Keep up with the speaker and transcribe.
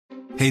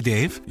Hey,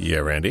 Dave. Yeah,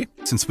 Randy?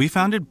 Since we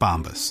founded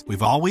Bombas,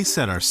 we've always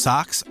said our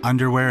socks,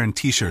 underwear, and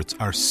T-shirts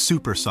are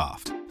super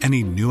soft.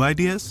 Any new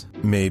ideas?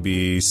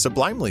 Maybe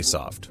sublimely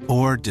soft.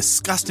 Or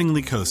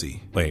disgustingly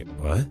cozy. Wait,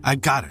 what? I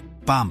got it.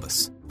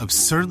 Bombas.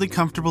 Absurdly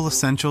comfortable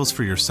essentials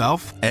for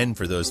yourself and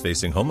for those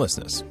facing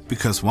homelessness.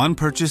 Because one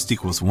purchased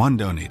equals one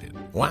donated.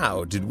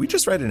 Wow, did we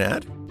just write an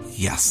ad?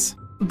 Yes.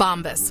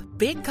 Bombas.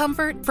 Big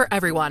comfort for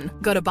everyone.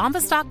 Go to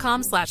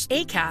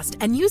bombas.com/ACAST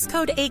and use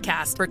code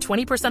ACAST for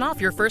 20%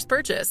 off your first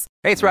purchase.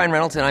 Hey, it's Ryan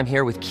Reynolds, and I'm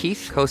here with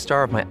Keith,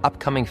 co-star of my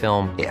upcoming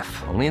film,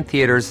 If, only in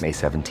theaters May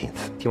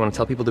 17th. Do you want to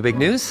tell people the big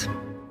news?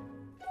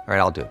 All right,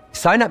 I'll do it.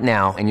 Sign up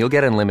now and you'll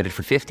get unlimited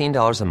for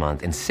 $15 a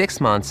month and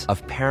 6 months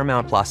of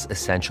Paramount Plus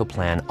Essential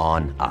Plan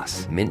on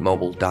us.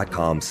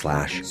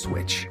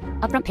 MintMobile.com/switch.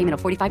 Upfront payment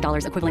of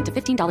 $45 equivalent to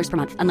 $15 per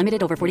month.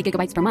 Unlimited over 40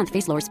 gigabytes per month.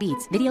 Face lower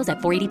speeds. Videos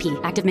at 480p.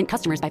 Active Mint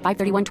customers by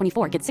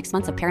 531.24 get 6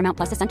 months of Paramount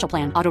Plus Essential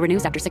Plan. Auto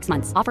renews after 6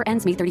 months. Offer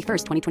ends May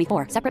 31st,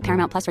 2024. Separate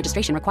Paramount Plus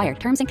registration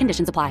required. Terms and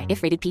conditions apply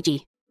if rated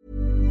PG.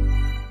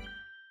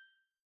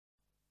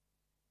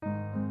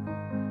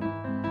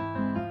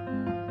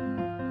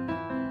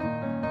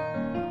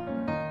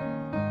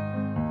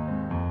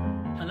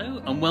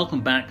 And welcome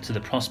back to the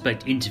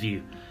Prospect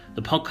Interview,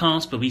 the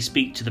podcast where we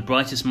speak to the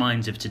brightest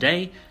minds of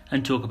today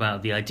and talk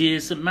about the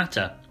ideas that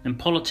matter in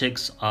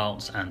politics,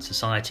 arts and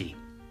society.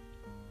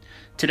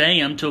 Today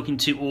I'm talking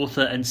to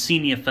author and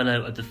senior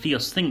fellow at the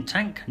Theos think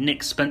tank,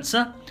 Nick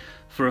Spencer,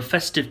 for a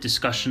festive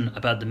discussion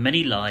about the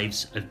many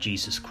lives of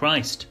Jesus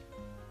Christ.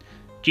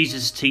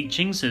 Jesus'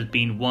 teachings have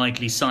been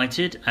widely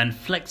cited and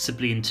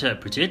flexibly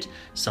interpreted,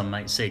 some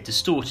might say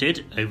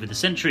distorted, over the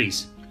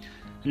centuries.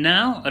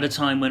 Now, at a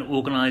time when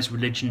organised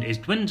religion is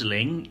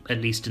dwindling, at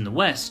least in the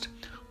West,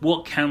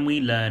 what can we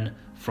learn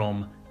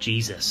from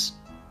Jesus?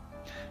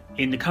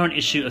 In the current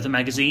issue of the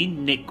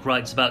magazine, Nick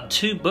writes about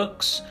 2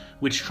 books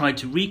which try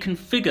to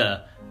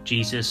reconfigure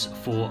Jesus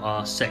for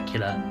our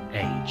secular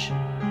age.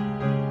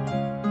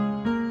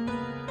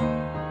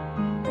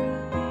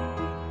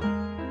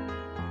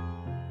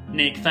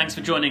 Nick, thanks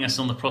for joining us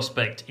on the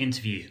Prospect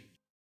Interview.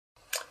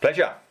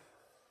 Pleasure.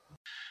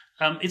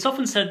 It's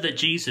often said that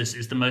Jesus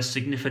is the most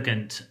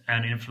significant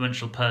and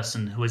influential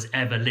person who has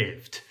ever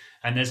lived,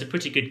 and there's a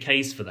pretty good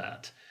case for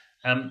that.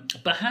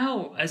 But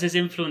how has his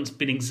influence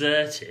been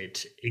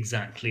exerted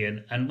exactly,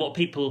 and what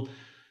people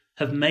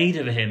have made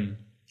of him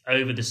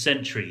over the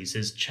centuries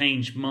has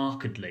changed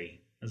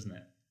markedly, hasn't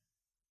it?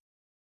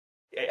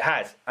 It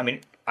has. I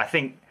mean, I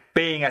think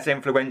being as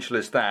influential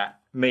as that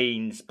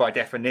means, by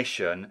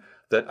definition,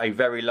 that a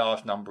very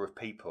large number of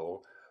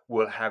people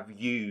will have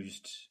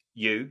used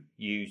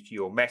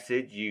your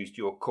message, used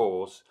your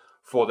cause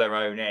for their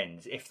own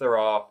ends. If there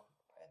are,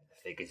 the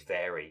figures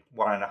vary,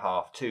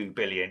 1.5, 2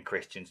 billion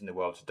Christians in the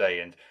world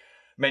today and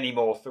many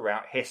more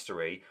throughout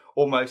history,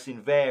 almost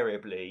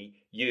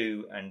invariably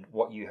you and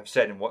what you have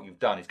said and what you've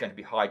done is going to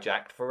be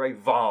hijacked for a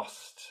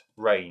vast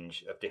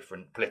range of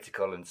different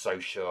political and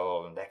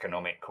social and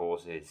economic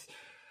causes.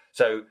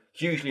 So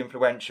hugely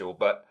influential,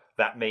 but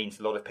that means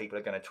a lot of people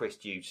are going to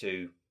twist you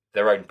to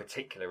their own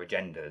particular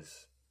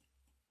agendas.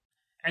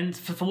 And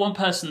for one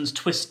person's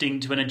twisting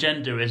to an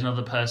agenda is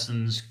another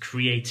person's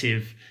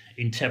creative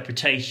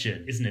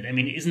interpretation, isn't it? I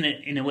mean, isn't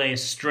it in a way a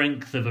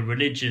strength of a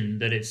religion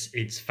that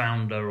its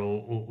founder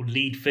or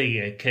lead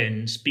figure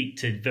can speak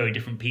to very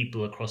different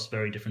people across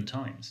very different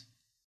times?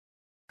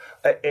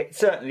 It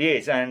certainly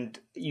is, and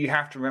you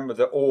have to remember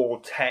that all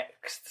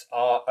texts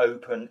are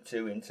open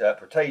to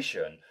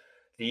interpretation.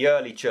 The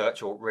early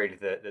church, or really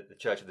the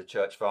church of the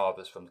church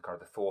fathers from kind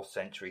of the 4th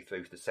century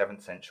through to the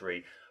 7th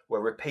century, were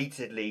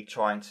repeatedly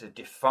trying to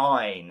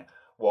define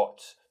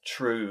what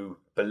true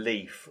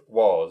belief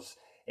was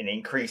in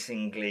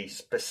increasingly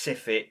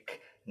specific,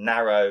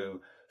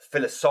 narrow,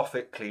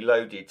 philosophically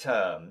loaded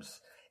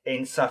terms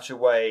in such a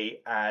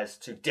way as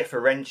to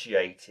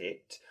differentiate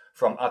it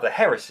from other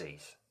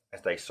heresies,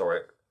 as they saw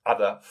it,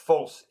 other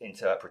false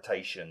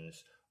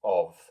interpretations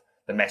of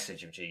the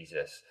message of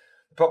Jesus.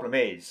 The problem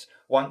is,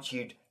 once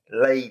you'd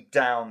laid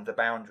down the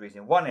boundaries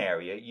in one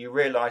area, you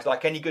realise,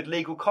 like any good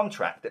legal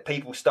contract, that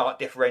people start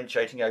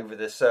differentiating over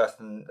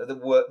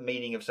the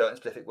meaning of certain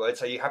specific words.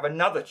 So you have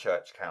another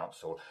church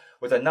council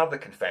with another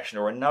confession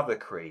or another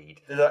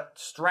creed. There's a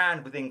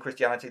strand within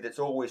Christianity that's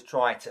always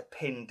tried to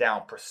pin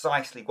down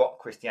precisely what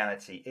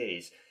Christianity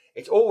is.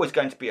 It's always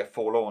going to be a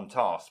forlorn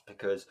task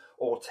because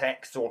all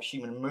texts, all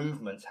human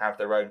movements have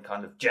their own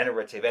kind of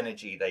generative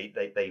energy.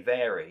 They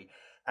vary.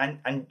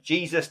 And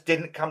Jesus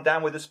didn't come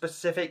down with a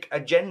specific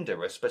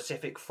agenda, a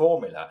specific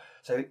formula.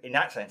 So in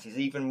that sense, he's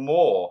even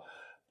more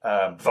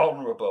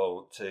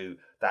vulnerable to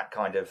that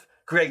kind of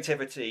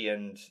creativity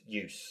and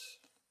use.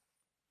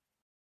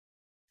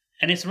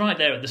 And it's right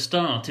there at the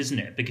start, isn't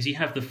it? Because you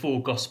have the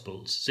 4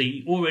 Gospels. So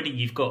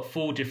you've got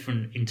 4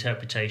 different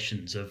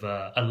interpretations of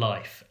a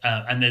life.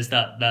 And there's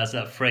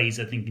that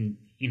phrase, I think,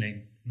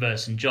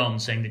 verse in John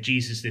saying that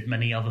Jesus did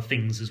many other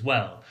things as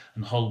well.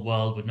 And the whole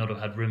world would not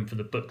have had room for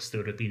the books that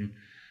would have been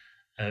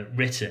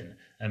written.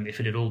 if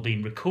it had all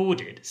been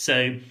recorded.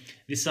 So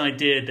this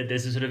idea that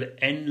there's a sort of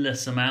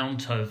endless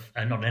amount of,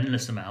 not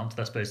endless amount,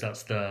 I suppose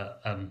that's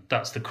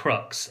the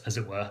crux, as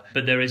it were,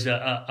 but there is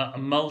a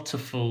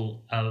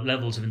multiple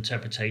levels of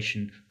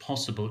interpretation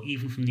possible,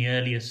 even from the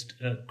earliest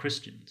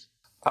Christians.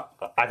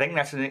 I think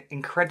that's an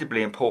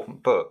incredibly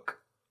important book.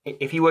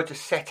 If you were to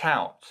set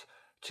out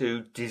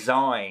to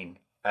design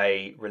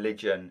a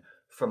religion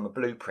from a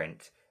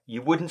blueprint,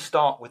 you wouldn't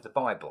start with the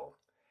Bible.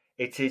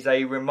 It is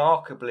a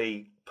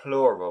remarkably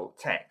plural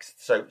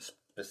text. So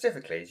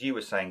specifically, as you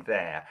were saying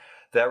there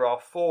are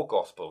 4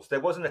 Gospels. There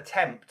was an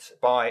attempt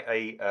by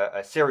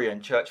a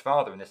Syrian church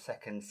father in the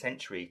 2nd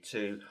century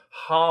to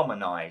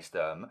harmonise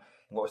them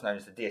in what was known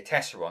as the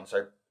Diatessaron,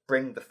 so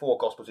bring the 4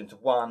 Gospels into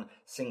one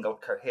single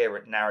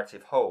coherent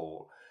narrative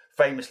whole.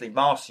 Famously,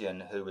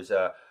 Marcion, who was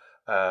a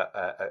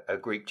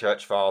Greek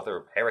church father,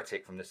 a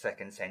heretic from the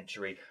 2nd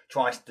century,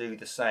 tries to do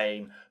the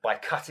same by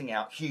cutting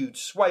out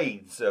huge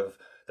swathes of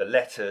the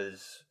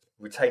letters,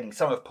 retaining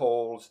some of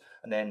Paul's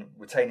and then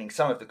retaining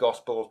some of the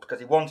Gospels, because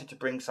he wanted to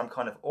bring some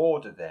kind of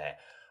order there.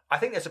 I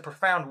think there's a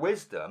profound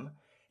wisdom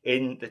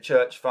in the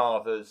church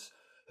fathers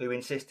who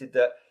insisted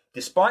that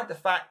despite the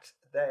fact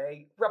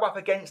they rub up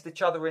against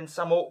each other in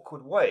some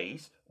awkward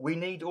ways, we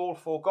need all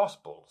 4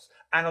 Gospels.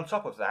 And on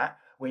top of that,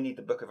 we need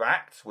the book of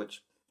Acts,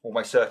 which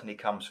almost certainly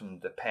comes from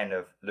the pen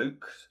of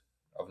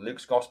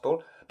Luke's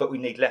Gospel, but we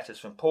need letters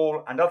from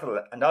Paul and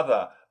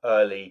other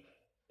early,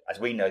 as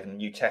we know them,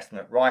 New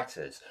Testament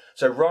writers.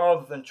 So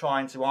rather than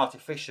trying to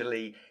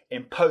artificially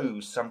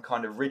impose some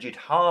kind of rigid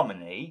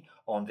harmony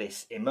on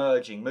this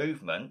emerging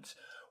movement,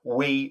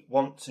 we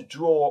want to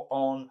draw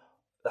on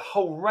the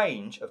whole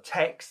range of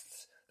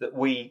texts that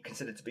we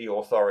consider to be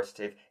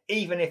authoritative,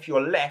 even if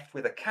you're left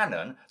with a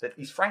canon that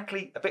is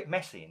frankly a bit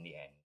messy in the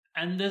end.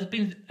 And there's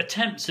been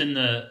attempts in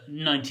the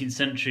 19th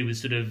century with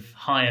sort of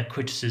higher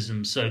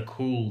criticism,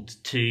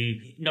 so-called, to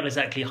not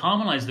exactly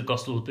harmonise the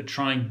Gospels, but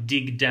try and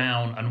dig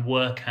down and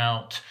work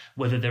out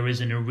whether there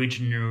is an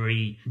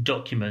originary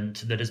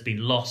document that has been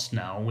lost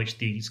now on which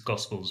these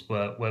Gospels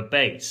were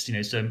based. You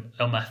know, so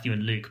Matthew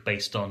and Luke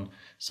based on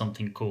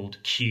something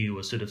called Q,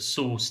 a sort of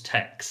source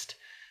text,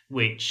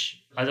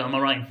 which, am I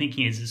right in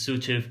thinking, is a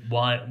sort of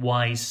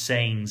wise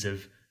sayings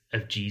of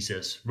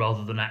Jesus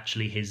rather than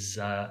actually his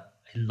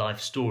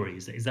life story.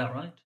 Is that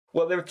right?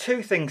 Well, there are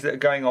 2 things that are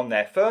going on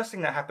there. First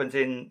thing that happens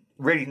in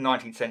really the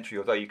 19th century,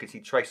 although you can see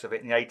traces of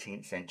it in the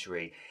 18th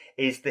century,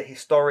 is the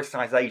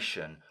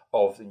historicisation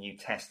of the New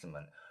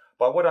Testament.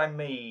 But what I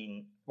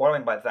mean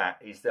by that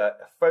is that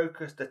a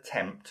focused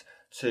attempt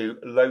to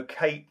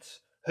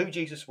locate who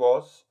Jesus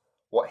was,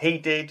 what he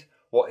did,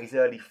 what his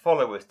early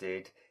followers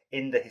did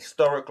in the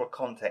historical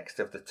context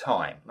of the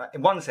time.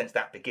 In one sense,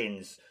 that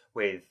begins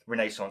with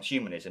Renaissance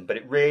humanism, but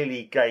it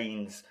really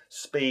gains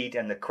speed,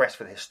 and the quest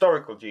for the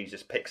historical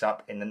Jesus picks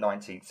up in the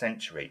 19th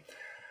century.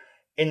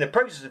 In the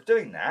process of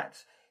doing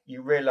that,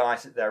 you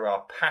realise that there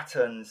are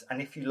patterns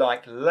and, if you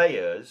like,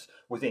 layers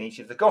within each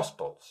of the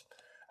Gospels.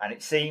 And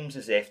it seems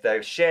as if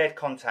there's shared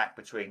contact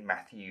between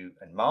Matthew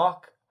and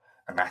Mark,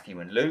 and Matthew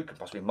and Luke, and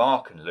possibly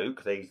Mark and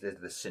Luke. These are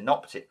the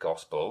synoptic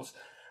Gospels.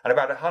 And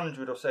about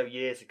 100 or so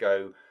years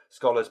ago,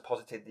 scholars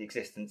posited the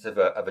existence of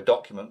a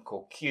document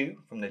called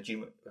Q from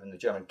the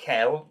German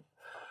Kell,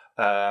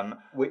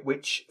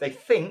 which they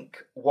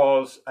think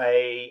was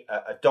a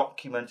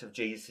document of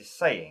Jesus'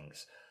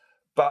 sayings.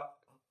 But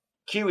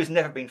Q has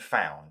never been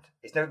found.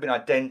 It's never been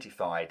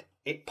identified.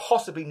 It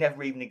possibly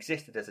never even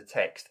existed as a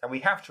text. And we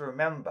have to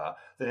remember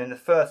that in the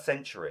 1st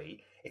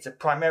century, it's a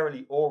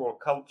primarily oral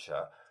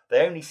culture.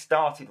 They only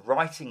started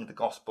writing the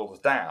Gospels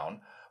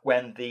down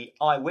when the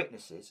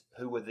eyewitnesses,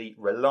 who were the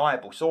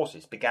reliable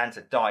sources, began to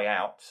die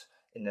out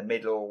in the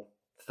middle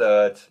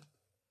 3rd,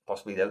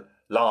 possibly the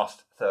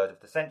last 3rd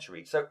of the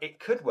century. So it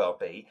could well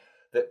be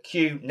that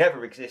Q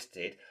never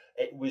existed.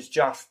 It was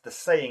just the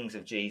sayings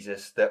of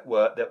Jesus that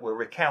were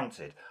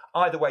recounted.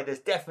 Either way, there's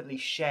definitely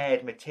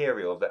shared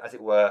material that, as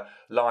it were,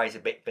 lies a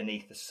bit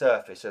beneath the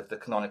surface of the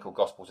canonical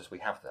Gospels as we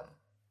have them.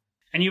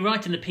 And you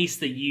write in the piece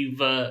that you've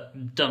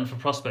done for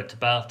Prospect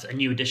about a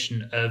new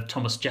edition of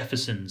Thomas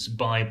Jefferson's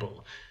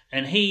Bible.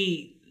 And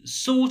he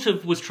sort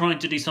of was trying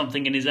to do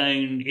something in his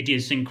own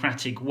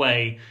idiosyncratic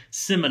way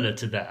similar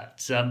to that.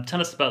 Tell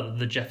us about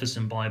the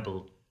Jefferson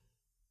Bible.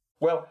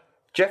 Well,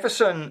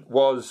 Jefferson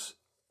was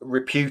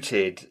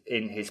reputed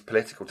in his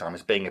political time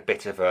as being a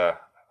bit of a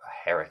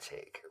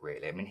heretic,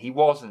 really. I mean, he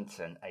wasn't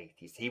an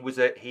atheist. He was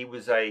a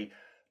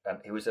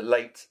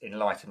late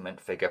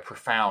Enlightenment figure,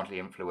 profoundly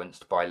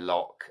influenced by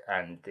Locke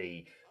and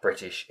the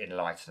British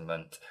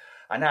Enlightenment.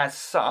 And as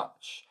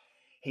such,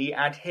 he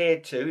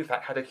adhered to, in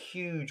fact, had a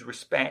huge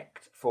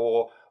respect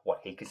for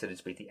what he considered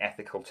to be the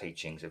ethical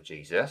teachings of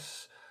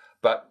Jesus,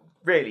 but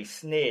really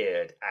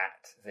sneered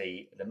at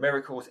the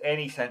miracles,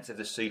 any sense of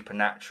the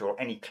supernatural,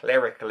 any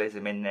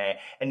clericalism in there,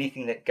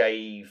 anything that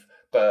gave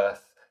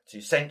birth to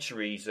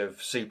centuries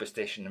of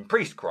superstition and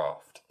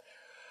priestcraft.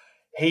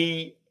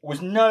 He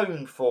was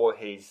known for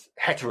his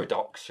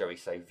heterodox, shall we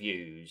say,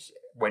 views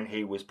when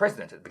he was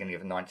president at the beginning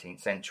of the 19th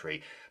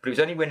century. But it was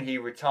only when he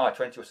retired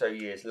 20 or so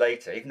years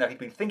later, even though he'd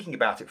been thinking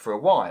about it for a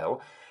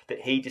while,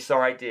 that he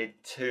decided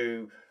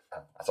to,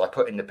 as I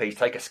put in the piece,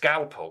 take a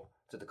scalpel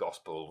to the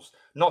Gospels,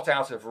 not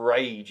out of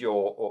rage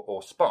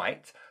or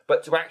spite,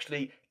 but to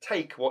actually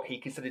take what he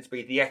considered to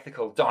be the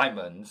ethical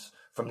diamonds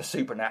from the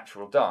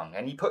supernatural dung.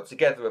 And he put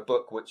together a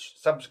book which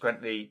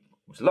subsequently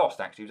was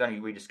lost, actually. It was only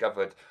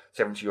rediscovered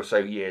 70 or so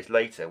years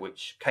later,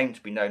 which came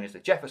to be known as the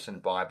Jefferson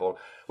Bible,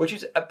 which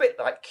is a bit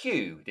like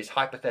Q, this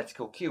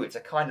hypothetical Q. It's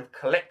a kind of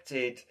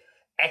collected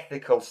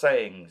ethical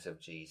sayings of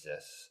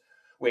Jesus,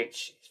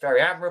 which is very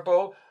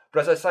admirable.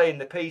 But as I say in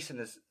the piece, and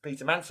as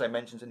Peter Manso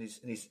mentions in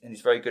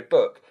his very good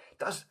book,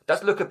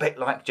 does look a bit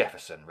like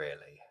Jefferson,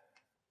 really.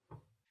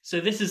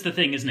 So this is the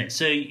thing, isn't it?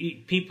 So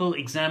people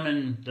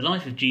examine the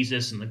life of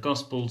Jesus and the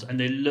Gospels, and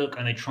they look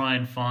and they try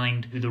and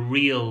find who the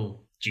real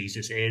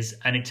Jesus is,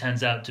 and it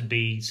turns out to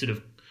be sort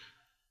of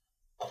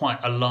quite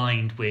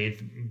aligned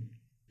with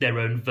their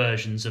own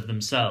versions of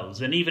themselves.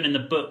 And even in the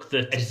book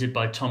that edited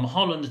by Tom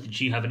Holland, that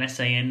you have an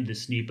essay in,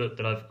 this new book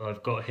that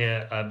I've got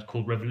here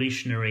called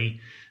Revolutionary.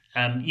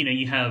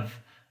 You have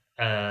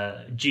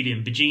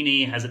Julian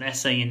Baggini has an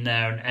essay in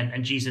there,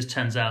 and Jesus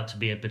turns out to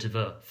be a bit of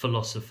a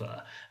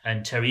philosopher.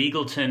 And Terry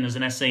Eagleton has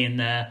an essay in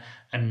there,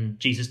 and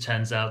Jesus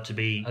turns out to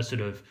be a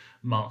sort of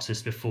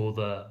Marxist before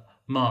the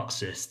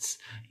Marxists.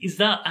 Is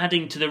that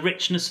adding to the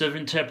richness of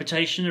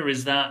interpretation, or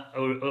is that,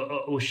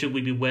 or should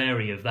we be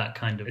wary of that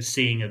kind of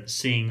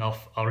seeing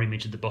off our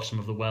image at the bottom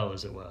of the well,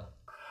 as it were?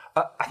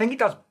 I think it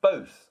does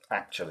both,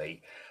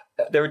 actually.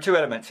 There are two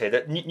elements here.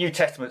 That New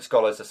Testament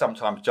scholars are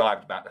sometimes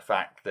jibed about the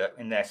fact that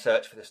in their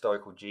search for the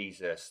historical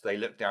Jesus, they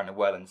look down the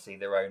well and see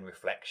their own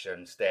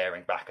reflection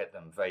staring back at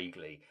them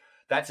vaguely.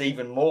 That's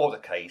even more the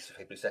case for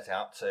people who set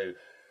out to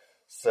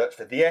search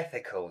for the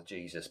ethical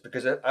Jesus,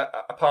 because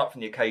apart from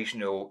the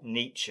occasional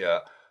Nietzsche,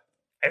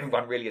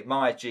 everyone really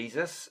admires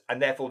Jesus,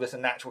 and therefore there's a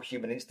natural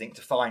human instinct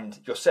to find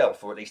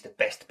yourself, or at least the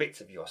best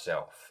bits of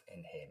yourself,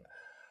 in him.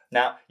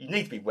 Now, you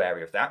need to be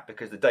wary of that,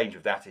 because the danger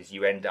of that is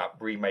you end up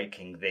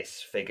remaking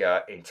this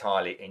figure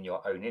entirely in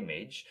your own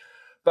image.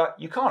 But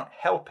you can't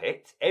help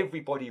it.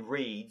 Everybody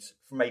reads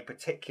from a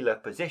particular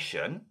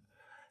position.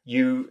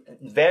 You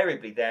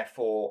invariably,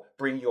 therefore,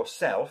 bring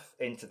yourself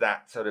into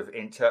that sort of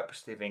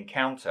interpretative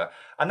encounter.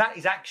 And that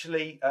is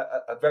actually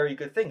a very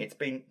good thing. It's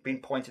been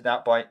pointed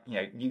out by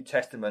New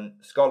Testament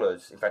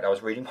scholars. In fact, I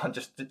was reading one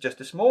just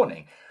this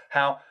morning,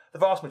 how the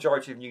vast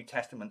majority of New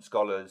Testament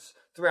scholars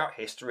throughout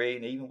history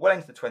and even well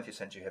into the 20th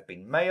century have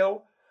been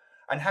male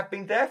and have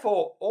been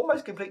therefore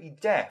almost completely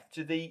deaf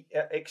to the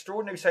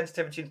extraordinary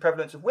sensitivity and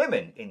prevalence of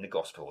women in the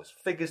Gospels,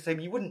 figures whom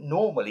you wouldn't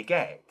normally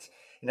get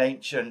in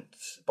ancient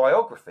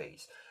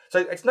biographies. So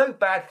it's no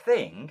bad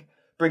thing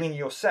bringing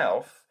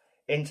yourself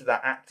into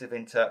that act of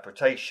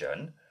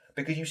interpretation,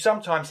 because you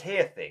sometimes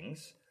hear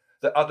things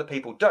that other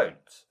people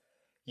don't.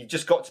 You've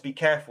just got to be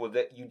careful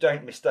that you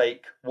don't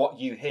mistake what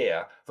you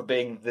hear for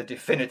being the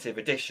definitive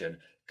edition,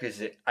 because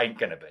it ain't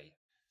going to be.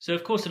 So,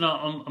 of course, a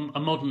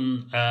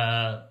modern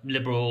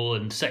liberal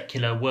and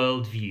secular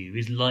worldview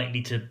is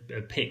likely to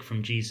pick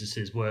from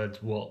Jesus's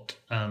words what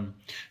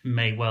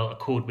may well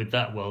accord with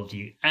that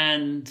worldview.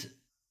 And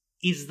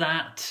is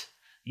that,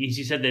 as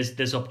you said,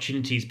 there's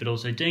opportunities but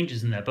also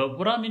dangers in there. But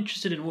what I'm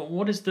interested in,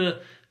 what is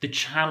the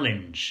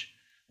challenge?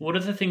 What are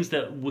the things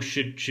that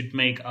should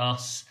make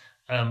us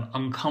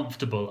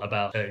uncomfortable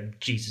about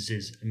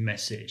Jesus's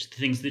message? The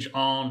things that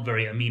aren't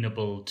very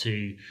amenable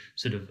to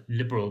sort of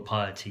liberal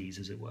pieties,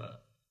 as it were.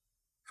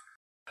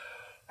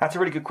 That's a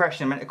really good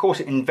question. I mean, of course,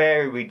 it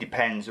invariably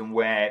depends on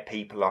where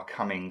people are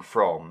coming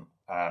from.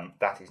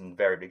 That is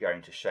invariably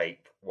going to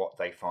shape what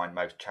they find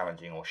most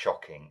challenging or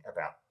shocking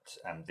about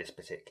this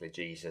particular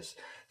Jesus.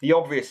 The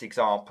obvious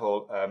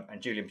example,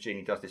 and Julian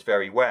Baggini does this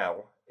very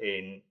well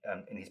in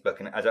his book,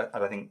 and as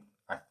I think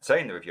I say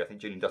in the review, I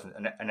think Julian does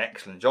an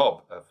excellent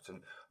job of sort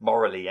of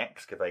morally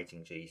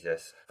excavating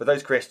Jesus. For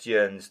those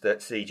Christians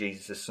that see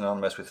Jesus as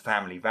synonymous with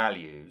family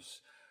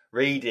values,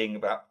 reading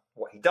about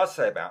what he does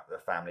say about the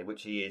family,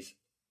 which he is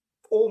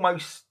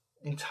almost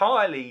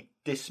entirely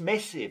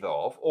dismissive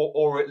of,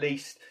 or at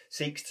least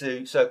seeks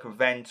to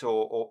circumvent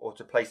or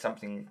to place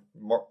something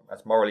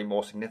as morally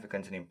more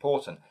significant and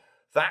important,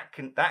 that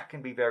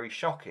can be very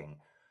shocking.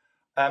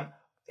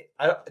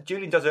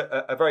 Julian does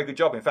a very good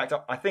job. In fact,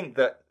 I think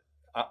that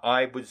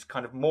I was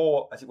kind of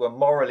more, as it were,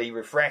 morally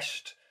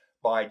refreshed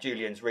by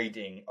Julian's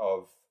reading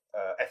of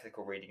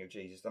ethical reading of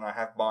Jesus than I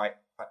have by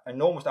an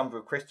enormous number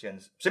of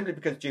Christians, simply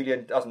because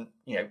Julian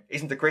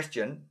isn't a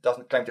Christian,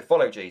 doesn't claim to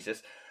follow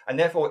Jesus, and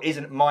therefore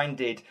isn't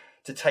minded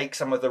to take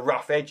some of the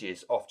rough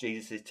edges off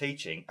Jesus'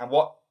 teaching. And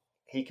what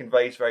he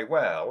conveys very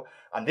well,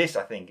 and this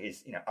I think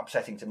is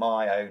upsetting to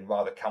my own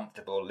rather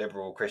comfortable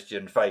liberal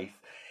Christian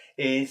faith,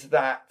 is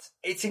that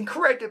it's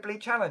incredibly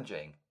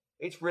challenging.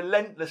 It's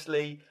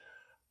relentlessly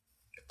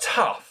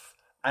tough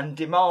and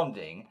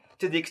demanding,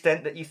 to the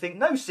extent that you think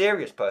no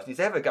serious person is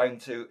ever going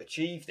to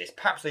achieve this,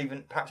 perhaps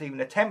even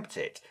attempt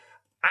it.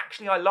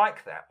 Actually, I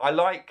like that. I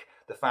like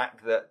the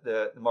fact that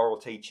the moral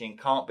teaching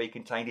can't be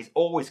contained is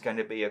always going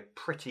to be a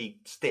pretty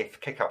stiff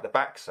kick up the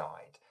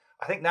backside.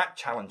 I think that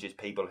challenges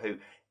people who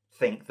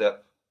think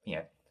that,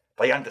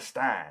 they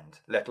understand,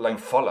 let alone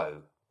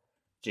follow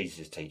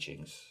Jesus'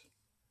 teachings.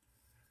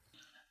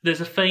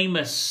 There's a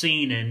famous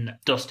scene in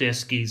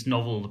Dostoevsky's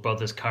novel, The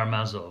Brothers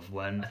Karamazov,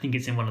 when I think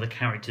it's in one of the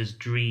characters'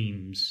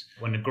 dreams,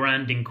 when a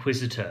Grand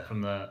Inquisitor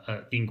from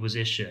the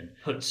Inquisition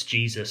puts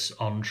Jesus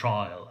on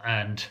trial.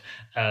 And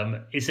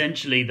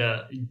essentially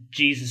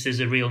Jesus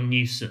is a real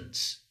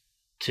nuisance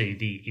to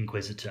the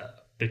Inquisitor,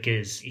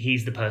 because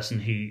he's the person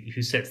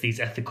who sets these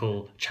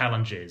ethical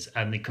challenges,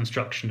 and the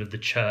construction of the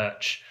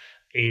church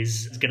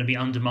is going to be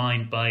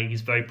undermined by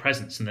his very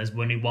presence. And there's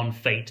only one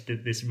fate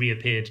that this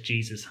reappeared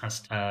Jesus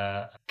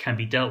can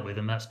be dealt with,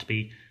 and that's to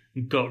be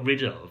got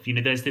rid of.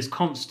 There's this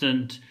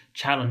constant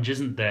challenge,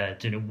 isn't there?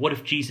 What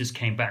if Jesus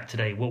came back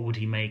today? What would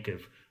he make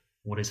of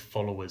what his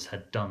followers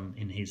had done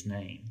in his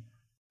name?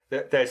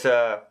 There's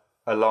a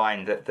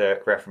line that the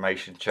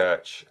Reformation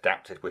Church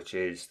adapted, which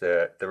is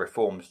the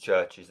Reformed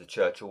Church is the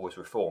church always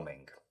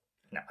reforming.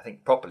 Now, I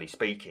think properly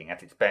speaking,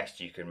 at its best,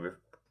 you can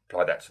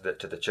apply that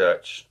to the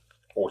church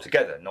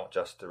altogether, not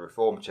just the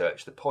Reformed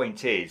Church. The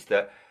point is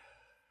that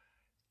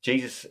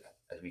Jesus,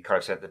 as we kind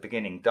of said at the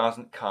beginning,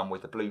 doesn't come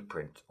with a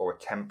blueprint or a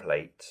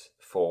template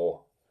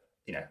for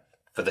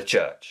the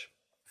church,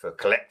 for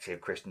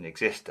collective Christian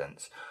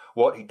existence.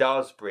 What he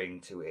does bring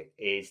to it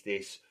is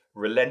this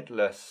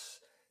relentless,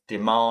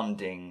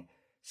 demanding,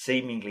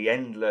 seemingly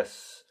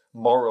endless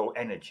moral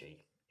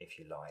energy, if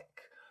you like,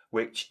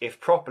 which,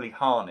 if properly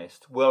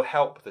harnessed, will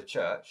help the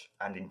church,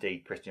 and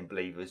indeed Christian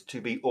believers,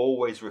 to be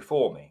always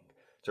reforming,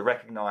 to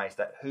recognise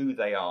that who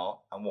they are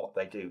and what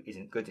they do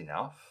isn't good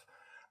enough,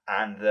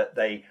 and that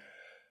they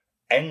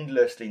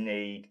endlessly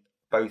need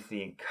both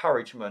the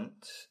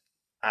encouragement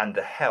and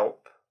the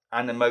help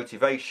and the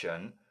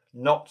motivation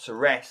not to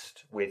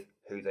rest with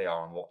who they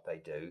are and what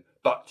they do,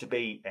 but to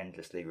be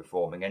endlessly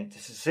reforming, and to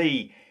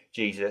see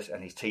Jesus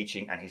and his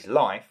teaching and his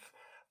life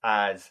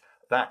as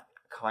that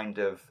kind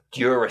of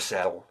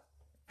Duracell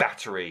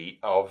battery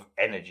of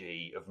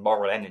energy, of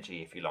moral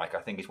energy, if you like, I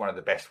think is one of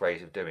the best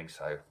ways of doing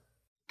so.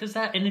 Does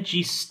that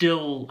energy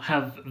still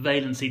have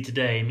valency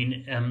today? I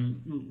mean,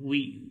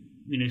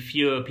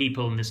 fewer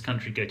people in this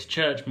country go to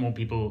church. More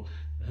people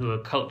who are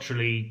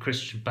culturally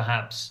Christian,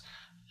 perhaps,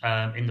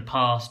 in the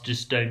past,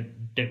 just don't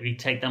really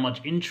take that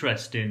much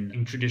interest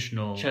in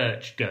traditional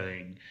church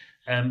going.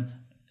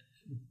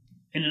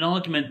 In an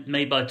argument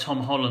made by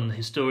Tom Holland, the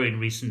historian,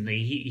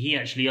 recently, he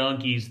actually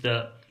argues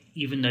that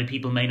even though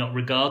people may not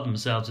regard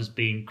themselves as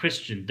being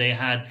Christian, they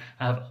have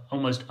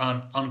almost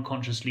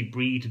unconsciously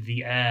breathed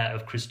the air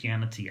of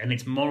Christianity, and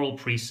its moral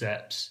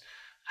precepts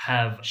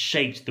have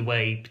shaped the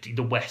way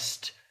the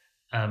West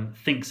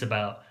thinks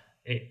about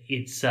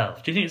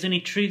itself. Do you think there's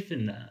any truth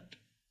in that?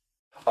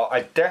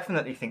 I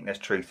definitely think there's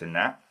truth in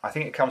that. I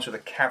think it comes with a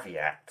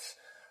caveat.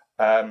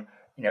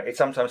 It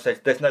sometimes says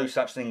there's no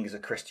such thing as a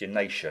Christian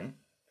nation.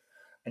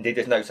 Indeed,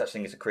 there's no such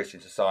thing as a Christian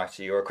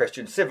society or a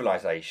Christian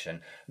civilization,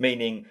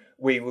 meaning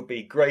we would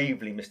be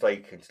gravely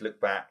mistaken to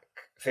look back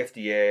 50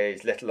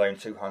 years, let alone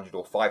 200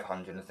 or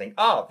 500, and think,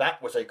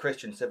 that was a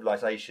Christian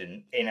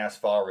civilization in as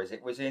far as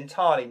it was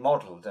entirely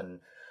modelled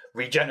and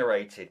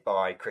regenerated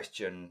by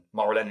Christian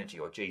moral energy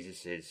or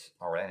Jesus's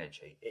moral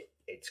energy.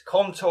 Its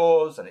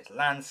contours and its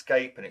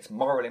landscape and its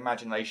moral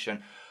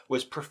imagination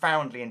was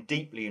profoundly and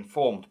deeply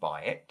informed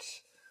by it,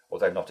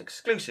 although not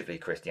exclusively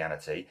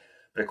Christianity.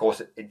 But of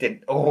course, it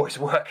didn't always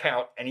work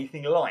out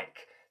anything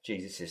like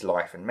Jesus'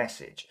 life and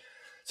message.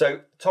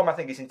 So Tom, I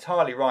think, is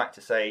entirely right to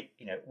say,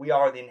 we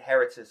are the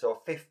inheritors of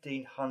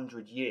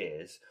 1,500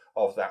 years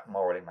of that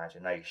moral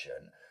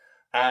imagination.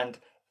 And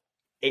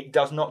it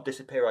does not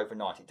disappear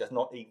overnight. It does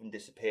not even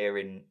disappear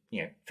in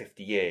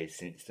 50 years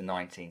since the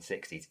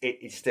 1960s. It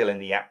is still in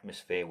the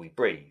atmosphere we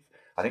breathe.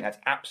 I think that's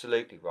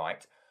absolutely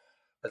right.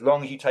 As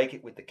long as you take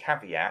it with the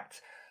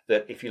caveat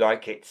that, if you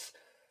like, it's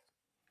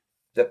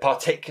the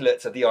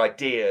particulates of the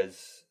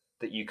ideas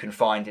that you can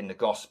find in the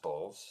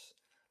Gospels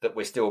that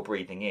we're still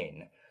breathing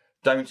in.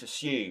 Don't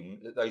assume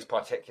that those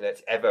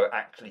particulates ever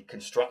actually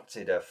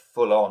constructed a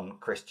full-on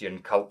Christian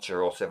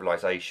culture or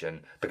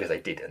civilization, because they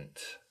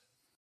didn't.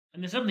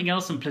 And there's something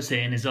else implicit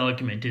in his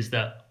argument, is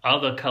that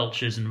other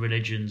cultures and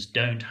religions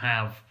don't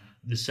have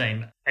the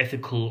same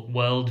ethical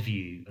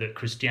worldview that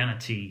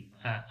Christianity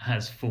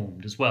has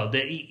formed as well.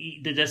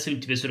 There does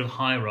seem to be a sort of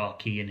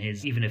hierarchy in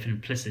his, even if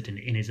implicit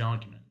in his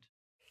argument.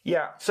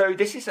 Yeah, so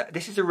this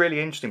is a really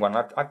interesting one.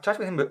 I've touched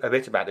with him a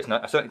bit about this, and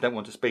I certainly don't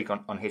want to speak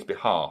on his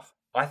behalf.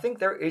 I think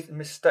there is a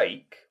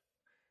mistake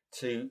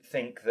to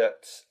think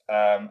that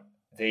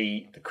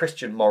the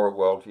Christian moral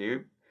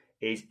worldview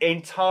is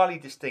entirely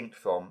distinct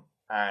from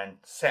and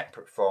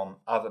separate from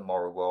other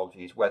moral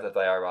worldviews, whether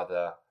they are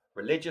other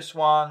religious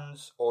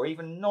ones or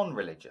even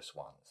non-religious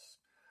ones.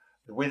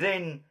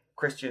 Within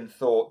Christian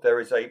thought, there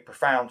is a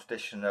profound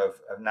tradition of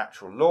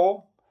natural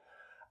law,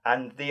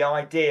 and the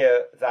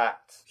idea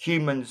that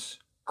humans,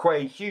 qua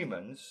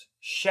humans,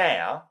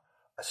 share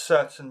a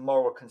certain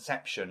moral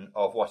conception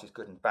of what is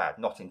good and bad.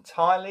 Not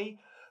entirely,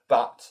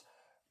 but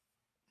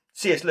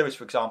C.S. Lewis,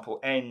 for example,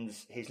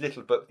 ends his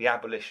little book, The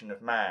Abolition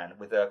of Man,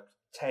 with a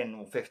 10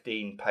 or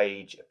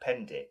 15-page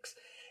appendix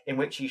in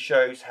which he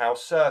shows how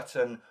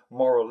certain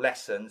moral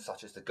lessons,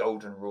 such as the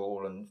Golden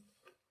Rule and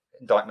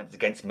indictments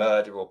against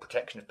murder or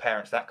protection of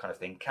parents, that kind of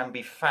thing, can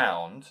be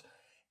found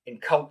in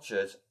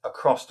cultures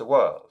across the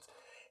world.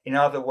 In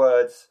other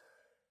words,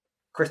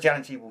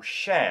 Christianity will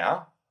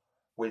share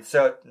with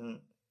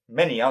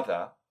many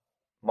other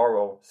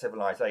moral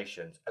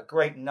civilizations a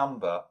great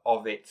number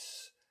of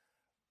its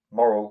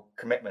moral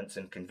commitments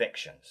and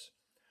convictions.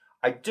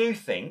 I do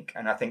think,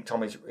 and I think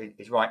Tom is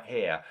right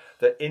here,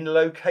 that in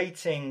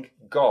locating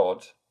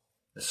God,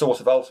 the source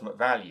of ultimate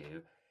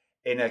value,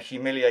 in a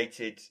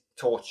humiliated,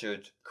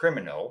 tortured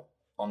criminal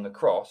on the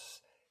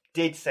cross,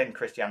 did send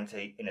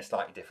Christianity in a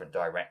slightly different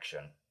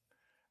direction.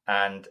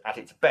 And at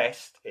its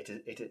best,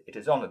 it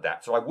has honoured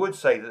that. So I would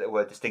say that there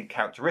were distinct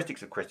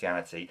characteristics of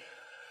Christianity,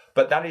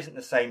 but that isn't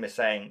the same as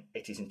saying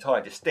it is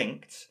entirely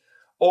distinct,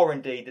 or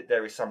indeed that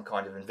there is some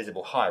kind of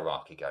invisible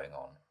hierarchy going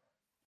on.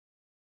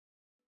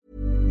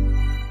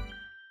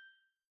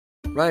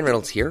 Ryan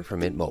Reynolds here from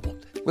Mint Mobile.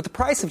 With the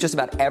price of just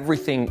about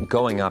everything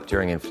going up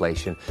during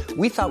inflation,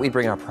 we thought we'd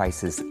bring our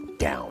prices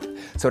down.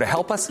 So to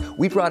help us,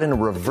 we brought in a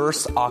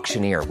reverse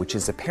auctioneer, which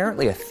is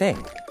apparently a thing.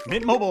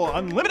 Mint Mobile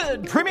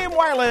Unlimited Premium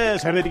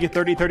Wireless. How to get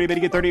 30, 30, bit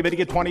to get 30, bit to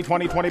get 20,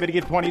 20, 20, bit to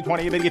get 20,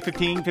 20, bit to get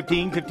 15,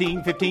 15,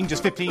 15, 15,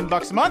 just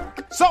 $15 a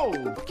month?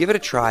 Sold! Give it a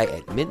try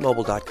at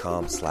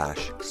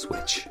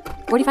mintmobile.com/switch.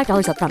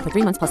 $45 up front for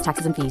 3 months plus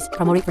taxes and fees.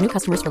 Promo rate for new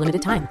customers for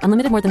limited time.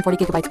 Unlimited more than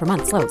 40 gigabytes per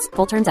month. Slows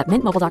full terms at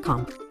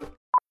mintmobile.com.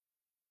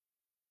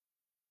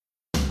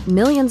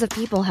 Millions of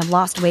people have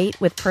lost weight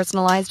with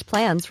personalized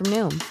plans from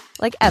Noom.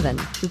 Like Evan,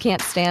 who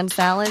can't stand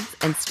salads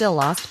and still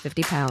lost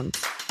 50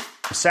 pounds.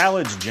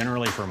 Salads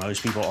generally for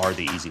most people are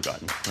the easy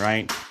button,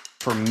 right?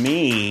 For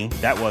me,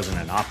 that wasn't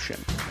an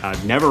option.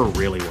 I never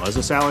really was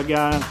a salad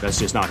guy. That's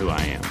just not who I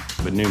am.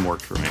 But Noom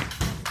worked for me.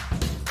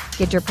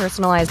 Get your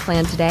personalized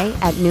plan today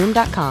at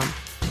Noom.com.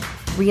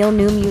 Real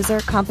Noom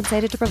user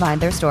compensated to provide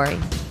their story.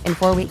 In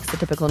 4 weeks, the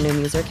typical Noom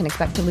user can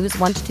expect to lose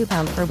 1 to 2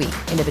 pounds per week.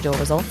 Individual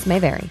results may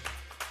vary.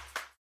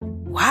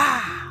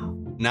 Wow.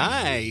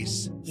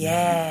 Nice.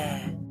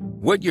 Yeah.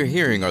 What you're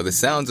hearing are the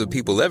sounds of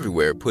people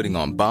everywhere putting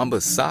on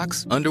Bombas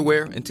socks,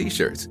 underwear, and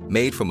T-shirts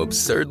made from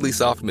absurdly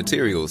soft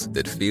materials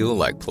that feel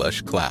like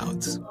plush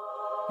clouds.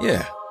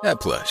 Yeah, that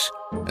plush.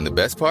 And the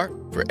best part?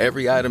 For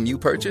every item you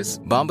purchase,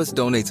 Bombas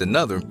donates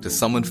another to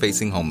someone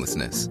facing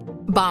homelessness.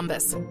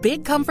 Bombas.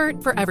 Big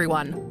comfort for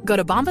everyone. Go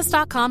to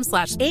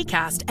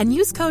bombas.com/ACAST and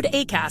use code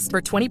ACAST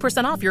for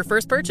 20% off your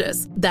first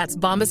purchase. That's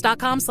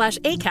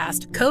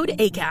bombas.com/ACAST. Code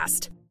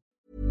ACAST.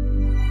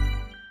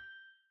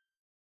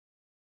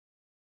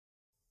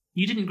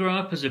 You didn't grow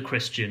up as a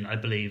Christian, I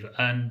believe,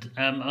 and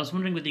I was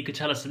wondering whether you could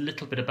tell us a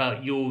little bit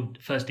about your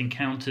first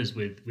encounters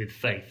with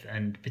faith,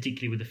 and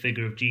particularly with the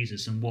figure of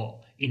Jesus, and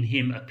what in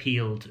him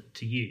appealed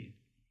to you.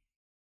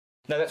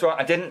 No, that's right.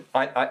 I didn't.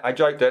 I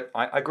joked that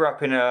I grew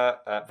up in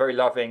a very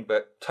loving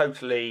but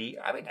totally,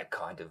 a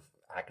kind of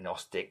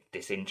agnostic,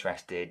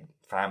 disinterested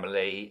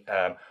family.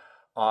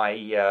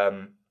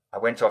 I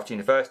went off to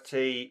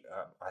university.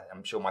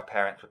 I'm sure my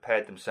parents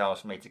prepared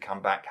themselves for me to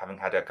come back, having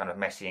had a kind of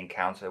messy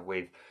encounter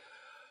with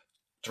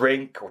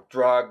drink or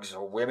drugs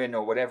or women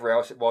or whatever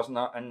else it was.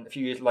 And a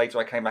few years later,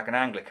 I came back an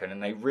Anglican,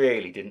 and they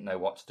really didn't know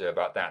what to do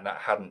about that.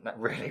 That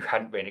really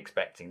hadn't been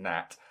expecting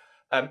that.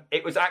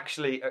 It was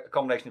actually a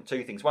combination of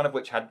two things, one of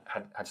which had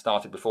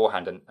started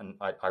beforehand, and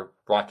I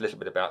write a little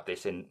bit about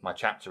this in my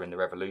chapter in the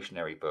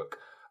Revolutionary book.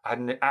 I had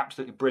an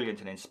absolutely brilliant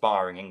and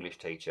inspiring English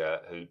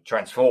teacher who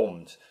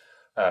transformed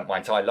my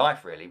entire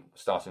life, really,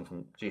 starting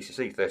from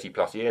GCSE 30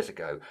 plus years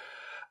ago,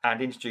 and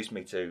introduced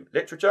me to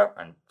literature,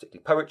 and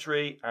particularly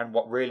poetry, and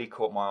what really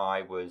caught my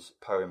eye was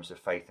poems of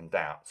faith and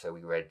doubt. So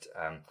we read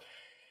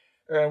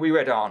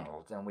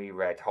Arnold, and we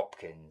read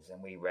Hopkins,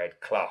 and we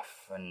read Clough,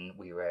 and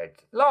we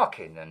read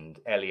Larkin and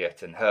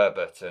Eliot and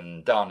Herbert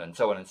and Donne, and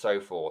so on and so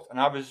forth. And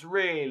I was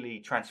really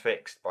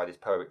transfixed by this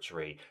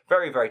poetry.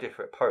 Very, very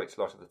different poets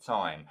a lot of the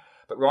time,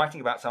 but writing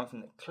about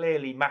something that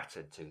clearly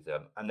mattered to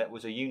them, and that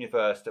was a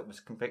universe that was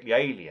completely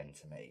alien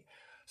to me.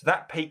 So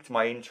that piqued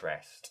my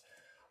interest.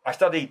 I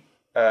studied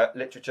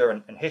literature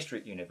and history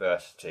at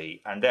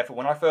university, and therefore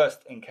when I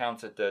first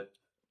encountered the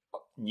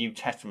New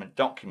Testament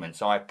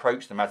documents, I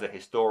approached them as a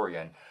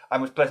historian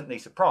and was pleasantly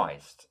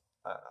surprised.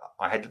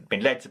 I had been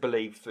led to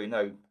believe, through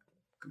no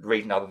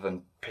reason other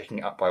than picking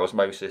it up by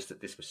osmosis, that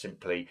this was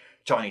simply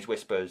Chinese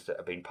whispers that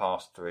had been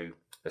passed through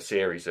a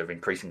series of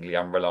increasingly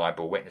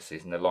unreliable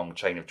witnesses in a long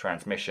chain of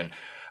transmission.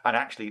 And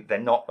actually, they're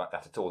not like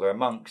that at all. They're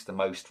amongst the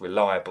most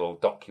reliable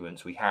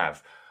documents we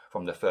have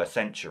from the first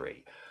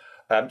century.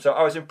 So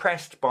I was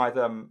impressed by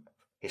them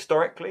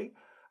historically,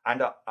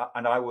 and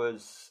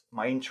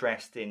my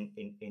interest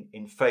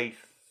in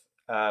faith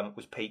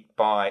was piqued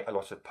by a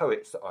lot of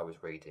poets that I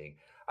was reading.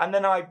 And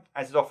then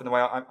as is often the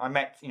way, I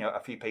met a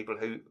few people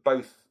who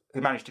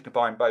managed to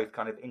combine both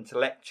kind of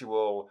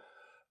intellectual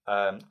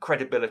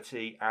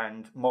credibility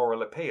and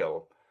moral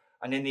appeal.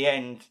 And in the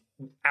end,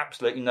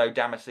 absolutely no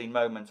Damascene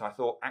moment. I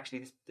thought,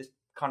 actually, this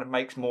kind of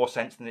makes more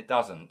sense than it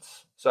doesn't.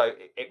 So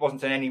it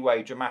wasn't in any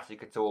way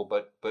dramatic at all,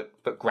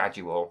 but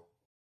gradual.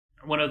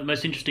 One of the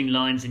most interesting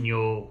lines in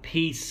your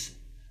piece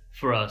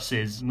for us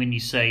is when you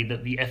say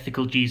that the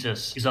ethical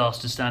Jesus is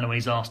asked to stand, and when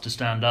he's asked to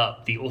stand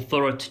up, the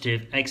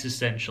authoritative,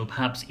 existential,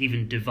 perhaps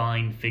even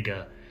divine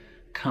figure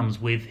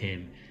comes with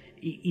him.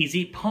 Is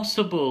it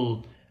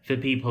possible for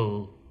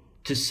people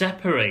to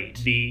separate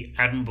the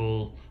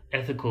admirable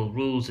ethical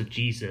rules of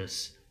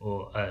Jesus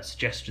or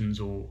suggestions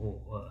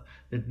or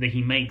that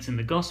he makes in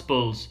the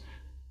Gospels?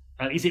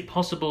 Is it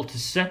possible to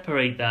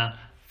separate that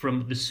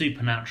from the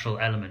supernatural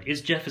element?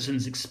 Is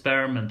Jefferson's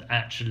experiment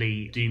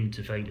actually doomed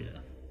to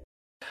failure?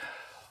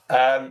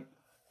 I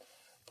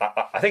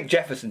think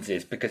Jefferson's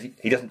is, because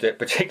he doesn't do it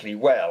particularly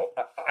well.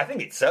 I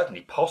think it's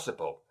certainly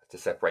possible to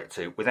separate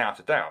two, without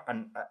a doubt.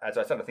 And as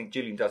I said, I think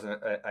Julian does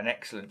an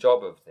excellent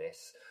job of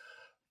this.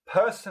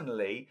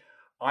 Personally,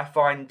 I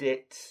find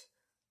it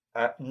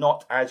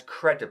not as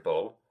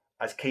credible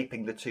as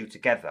keeping the two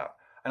together.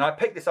 And I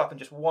picked this up in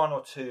just one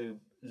or two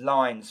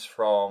lines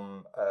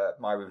from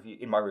my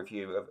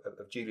review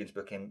of Julian's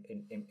book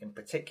in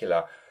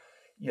particular.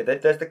 You know,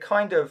 there's the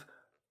kind of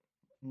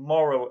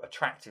moral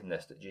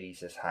attractiveness that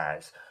Jesus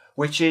has,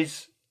 which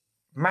is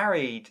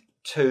married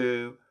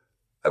to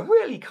a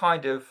really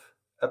kind of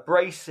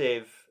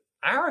abrasive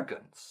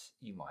arrogance,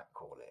 you might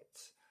call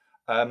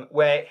it,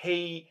 where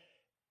he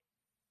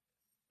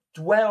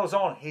dwells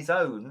on his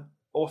own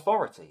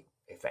authority,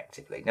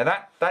 effectively. Now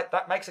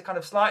that makes a kind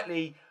of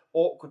slightly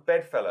awkward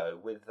bedfellow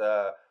with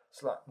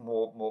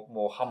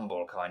more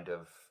humble kind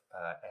of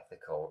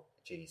ethical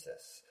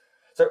Jesus.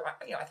 So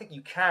I think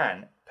you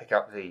can pick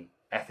up the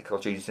ethical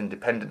Jesus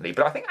independently,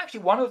 but I think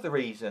actually one of the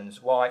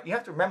reasons why you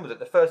have to remember that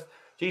the first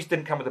Jesus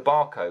didn't come with a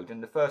barcode,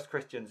 and the first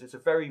Christians, it's a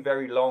very,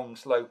 very long,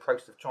 slow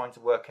process of trying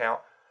to work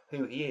out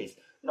who he is.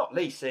 Not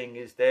least seeing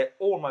is they're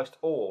almost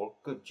all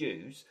good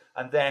Jews,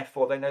 and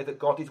therefore they know that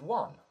God is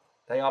one.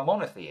 They are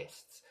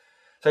monotheists.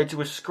 So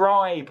to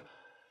ascribe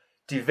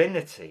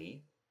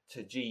divinity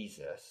to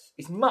Jesus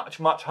is much,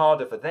 much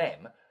harder for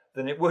them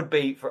than it would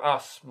be for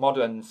us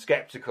modern,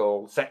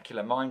 sceptical,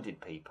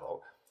 secular-minded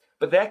people.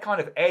 But they're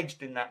kind of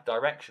edged in that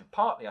direction,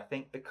 partly, I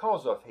think,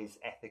 because of his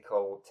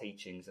ethical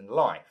teachings and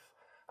life.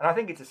 And I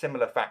think it's a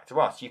similar fact to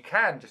us. You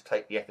can just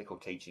take the ethical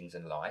teachings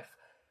and life,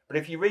 but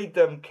if you read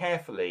them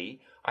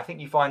carefully, I think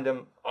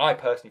I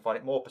personally find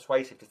it more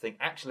persuasive to think,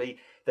 actually,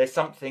 there's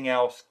something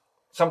else,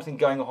 something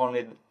going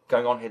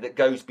on here that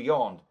goes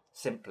beyond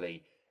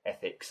simply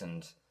ethics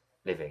and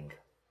living.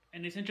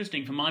 And it's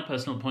interesting from my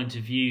personal point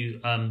of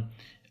view,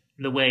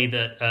 the way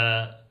that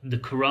the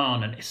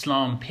Quran and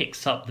Islam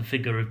picks up the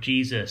figure of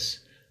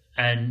Jesus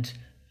and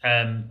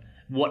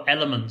what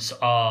elements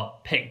are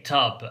picked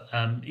up.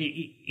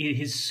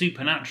 His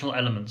supernatural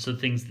elements are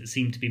things that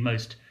seem to be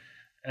most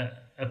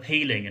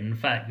appealing. And in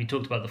fact, we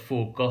talked about the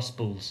four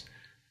Gospels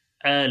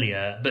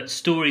earlier, but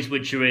stories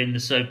which are in the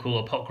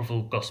so-called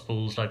apocryphal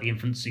Gospels, like the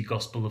infancy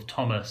Gospel of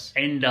Thomas,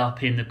 end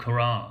up in the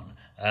Quran.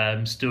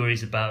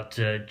 Stories about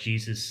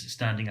Jesus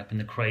standing up in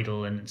the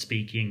cradle and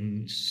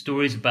speaking,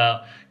 stories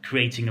about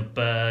creating a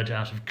bird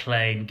out of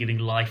clay and giving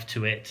life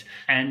to it.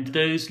 And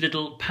those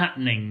little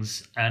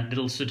patternings and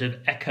little sort of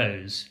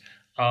echoes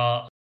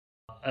are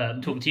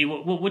talking to you.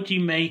 What do you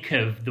make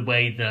of the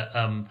way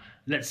that,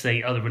 let's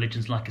say, other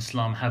religions like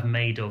Islam have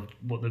made of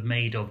what they've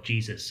made of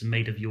Jesus and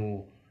made of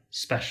your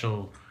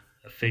special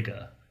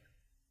figure?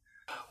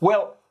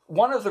 Well,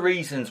 one of the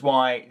reasons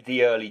why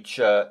the early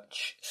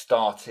church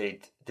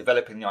started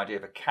developing the idea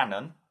of a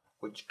canon,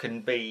 which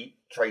can be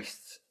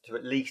traced to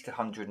at least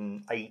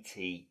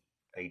 180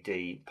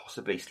 AD,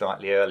 possibly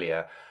slightly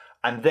earlier,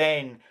 and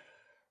then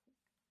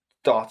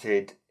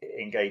started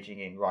engaging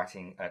in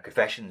writing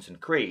confessions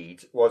and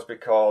creeds, was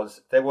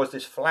because there was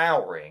this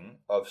flowering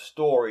of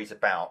stories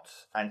about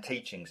and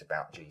teachings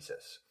about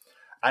Jesus.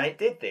 And it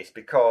did this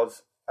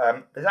because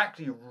there's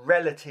actually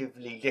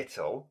relatively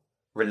little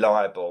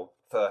reliable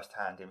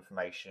first-hand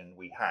information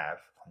we have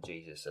on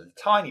Jesus. A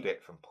tiny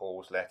bit from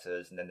Paul's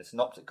letters, and then the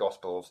Synoptic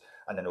Gospels,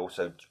 and then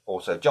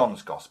also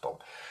John's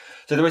Gospel.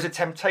 So there was a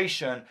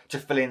temptation to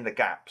fill in the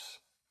gaps,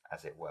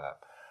 as it were.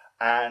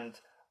 And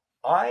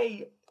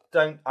I'm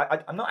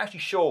not actually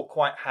sure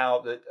quite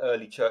how the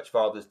early church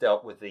fathers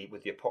dealt with the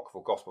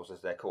apocryphal Gospels,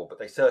 as they're called, but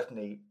they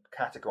certainly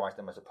categorised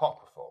them as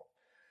apocryphal.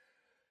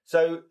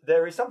 So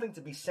there is something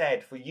to be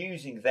said for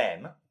using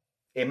them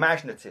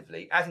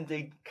imaginatively, as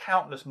indeed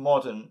countless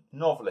modern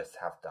novelists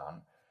have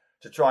done,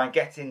 to try and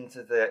get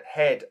into the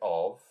head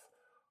of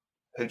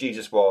who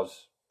Jesus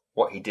was,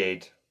 what he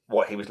did,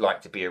 what he was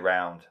like to be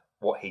around,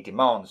 what he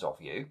demands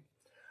of you.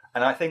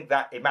 And I think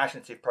that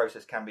imaginative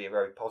process can be a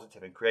very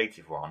positive and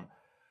creative one,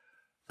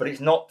 but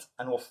it's not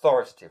an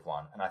authoritative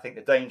one. And I think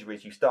the danger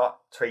is you start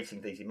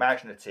treating these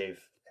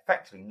imaginative,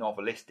 effectively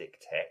novelistic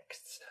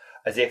texts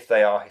as if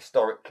they are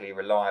historically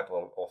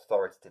reliable,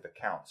 authoritative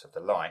accounts of the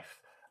life.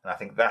 And I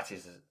think that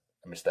is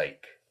a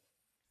mistake.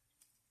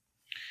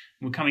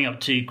 We're coming up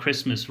to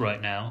Christmas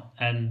right now,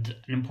 and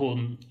an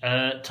important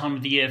time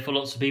of the year for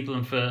lots of people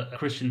and for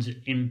Christians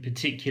in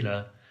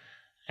particular.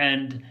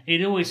 And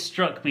it always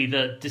struck me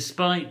that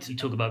despite you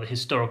talk about the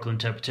historical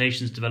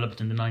interpretations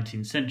developed in the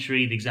 19th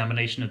century, the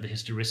examination of the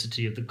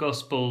historicity of the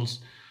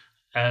Gospels,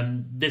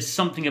 there's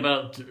something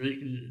about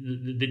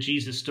the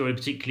Jesus story,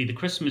 particularly the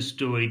Christmas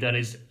story, that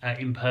is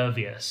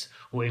impervious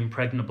or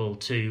impregnable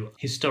to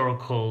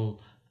historical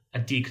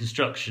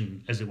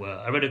deconstruction, as it were.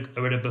 I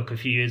read a book a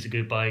few years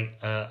ago by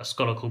a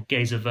scholar called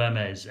Geza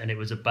Vermes, and it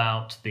was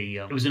about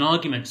it was an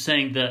argument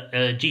saying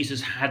that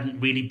Jesus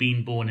hadn't really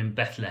been born in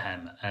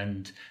Bethlehem,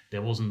 and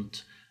there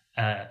wasn't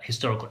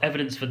historical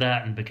evidence for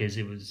that, and because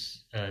it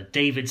was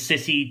David's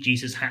city,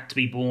 Jesus had to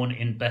be born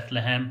in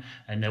Bethlehem,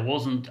 and there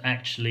wasn't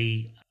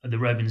actually. The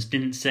Romans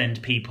didn't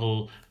send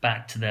people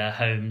back to their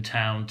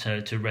hometown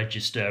to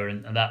register,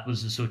 and that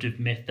was a sort of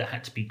myth that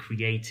had to be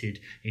created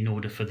in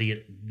order for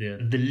the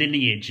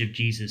lineage of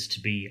Jesus to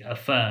be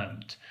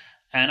affirmed.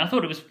 And I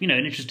thought it was, an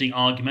interesting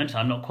argument.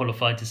 I'm not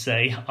qualified to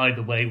say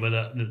either way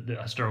whether the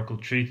historical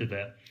truth of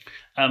it.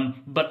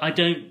 But I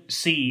don't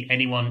see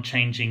anyone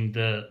changing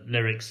the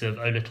lyrics of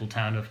O Little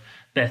Town of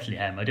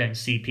Bethlehem. I don't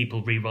see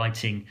people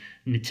rewriting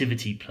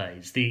nativity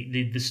plays.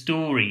 The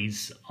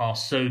stories are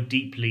so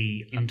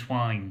deeply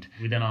entwined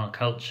within our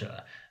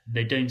culture,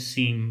 they don't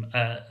seem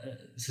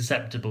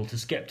susceptible to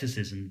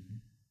skepticism.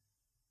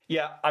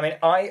 Yeah, I mean,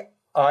 I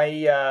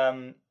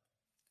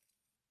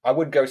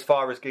wouldn't go as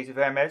far as Geza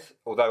Vermes,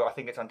 although I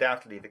think it's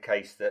undoubtedly the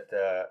case that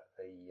the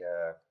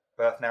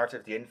birth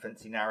narrative, the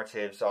infancy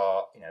narratives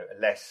are,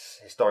 less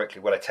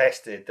historically well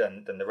attested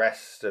than the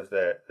rest of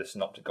the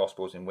synoptic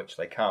gospels in which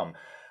they come.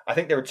 I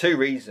think there are two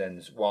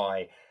reasons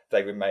why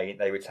they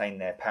retain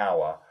their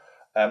power.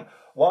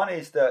 One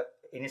is that,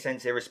 in a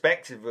sense,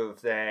 irrespective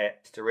of their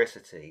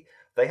historicity,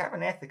 they have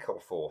an ethical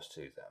force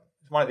to them.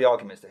 It's one of the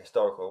arguments that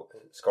historical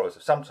scholars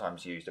have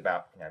sometimes used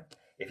about,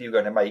 if you're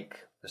going to make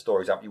the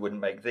stories up, you wouldn't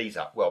make these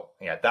up. Well,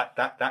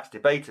 that's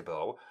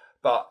debatable,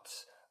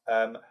 but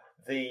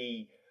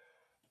the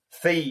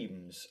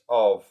themes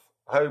of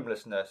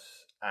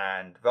homelessness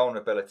and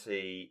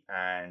vulnerability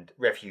and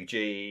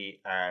refugee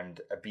and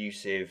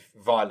abusive,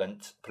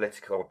 violent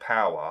political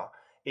power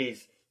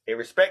is,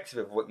 irrespective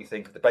of what you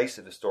think of the base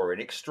of the story,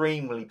 an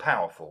extremely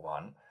powerful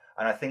one.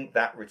 And I think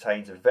that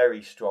retains a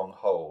very strong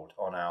hold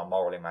on our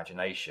moral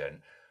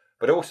imagination.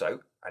 But also,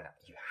 and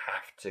you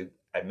have to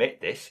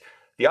admit this,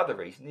 the other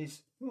reason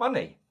is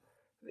money.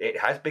 It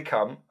has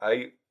become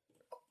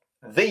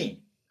the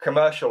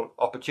commercial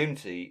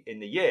opportunity in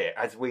the year,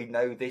 as we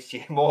know this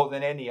year more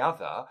than any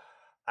other.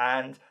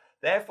 And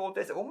therefore,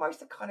 there's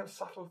almost a kind of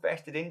subtle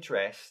vested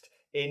interest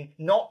in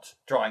not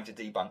trying to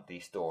debunk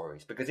these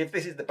stories. Because if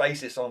this is the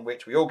basis on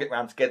which we all get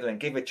round together and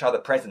give each other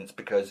presents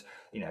because,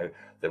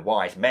 the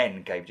wise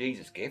men gave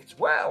Jesus gifts,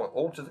 well,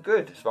 all to the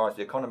good as far as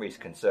the economy is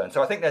concerned.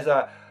 So I think there's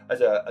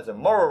a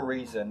moral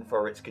reason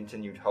for its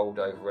continued hold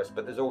over us,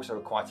 but there's also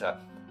quite a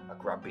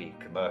grumpy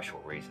commercial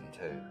reason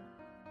too.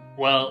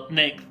 Well,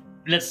 Nick,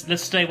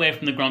 let's stay away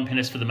from the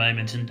grumpiness for the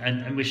moment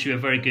and wish you a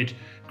very good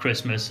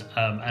Christmas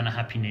and a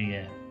Happy New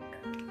Year.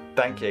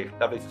 Thank you.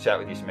 Lovely to chat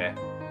with you, Samir.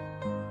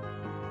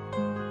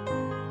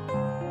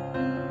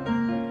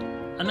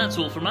 And that's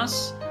all from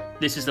us.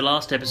 This is the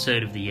last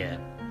episode of the year.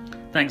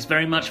 Thanks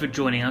very much for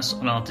joining us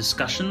on our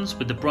discussions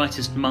with the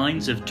brightest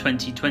minds of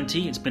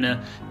 2020. It's been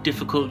a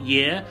difficult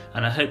year,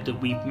 and I hope that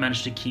we've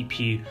managed to keep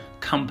you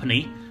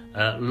company,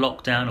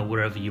 locked down or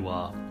wherever you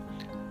are.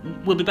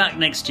 We'll be back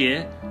next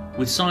year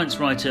with science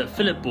writer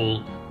Philip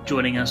Ball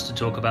joining us to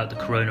talk about the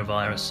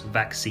coronavirus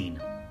vaccine.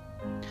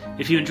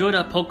 If you enjoyed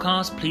our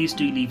podcast, please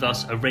do leave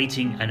us a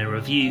rating and a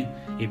review.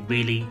 It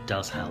really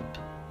does help.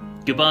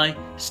 Goodbye,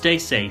 stay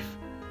safe,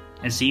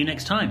 and see you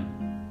next time.